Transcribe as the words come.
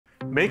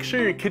Make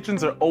sure your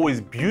kitchens are always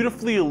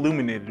beautifully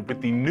illuminated with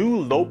the new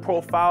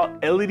low-profile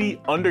LED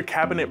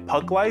under-cabinet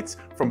puck lights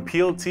from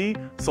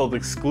PLT, sold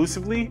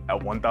exclusively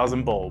at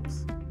 1000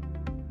 Bulbs.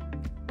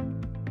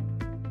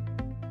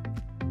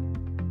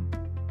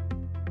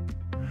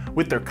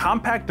 With their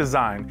compact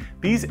design,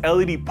 these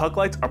LED puck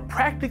lights are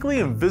practically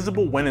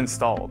invisible when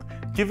installed,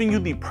 giving you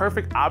the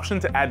perfect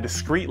option to add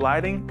discreet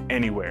lighting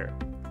anywhere.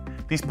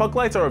 These puck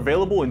lights are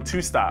available in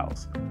two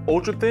styles,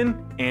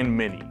 ultra-thin and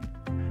mini.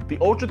 The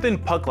ultra-thin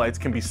puck lights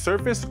can be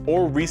surface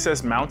or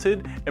recess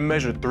mounted and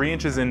measure 3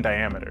 inches in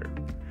diameter.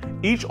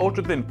 Each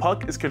ultra-thin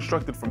puck is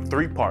constructed from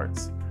 3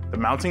 parts, the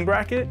mounting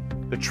bracket,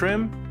 the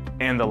trim,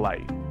 and the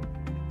light.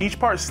 Each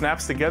part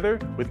snaps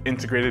together with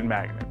integrated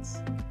magnets.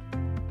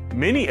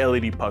 Mini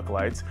LED puck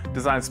lights,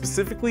 designed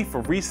specifically for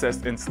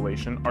recessed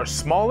installation, are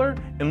smaller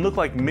and look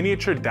like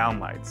miniature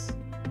downlights.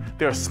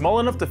 They are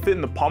small enough to fit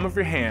in the palm of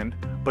your hand,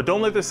 but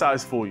don't let their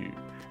size fool you.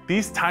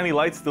 These tiny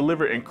lights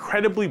deliver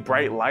incredibly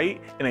bright light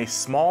in a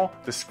small,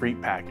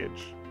 discreet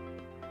package.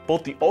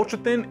 Both the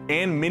ultra-thin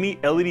and mini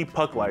LED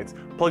puck lights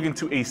plug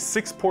into a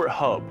 6-port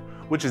hub,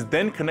 which is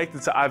then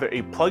connected to either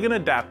a plug-in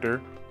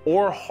adapter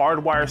or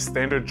hardwire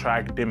standard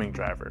track dimming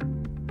driver.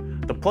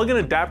 The plug-in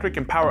adapter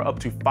can power up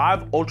to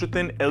 5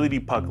 ultra-thin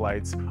LED puck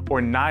lights or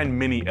 9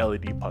 mini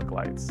LED puck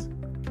lights.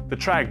 The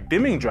track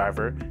dimming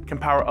driver can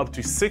power up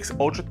to 6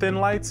 ultra-thin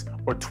lights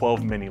or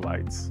 12 mini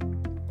lights.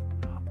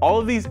 All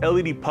of these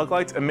LED puck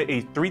lights emit a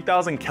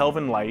 3000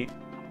 Kelvin light,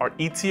 are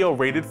ETL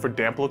rated for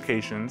damp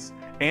locations,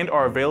 and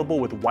are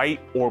available with white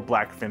or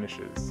black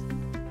finishes.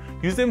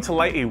 Use them to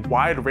light a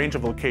wide range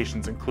of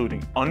locations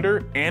including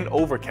under and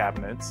over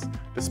cabinets,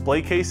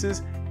 display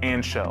cases,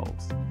 and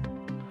shelves.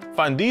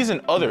 Find these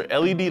and other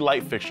LED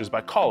light fixtures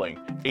by calling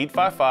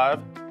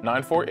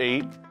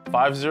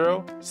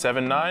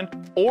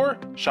 855-948-5079 or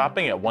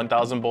shopping at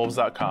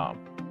 1000bulbs.com.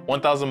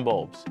 1000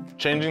 Bulbs,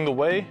 changing the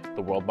way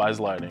the world buys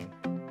lighting.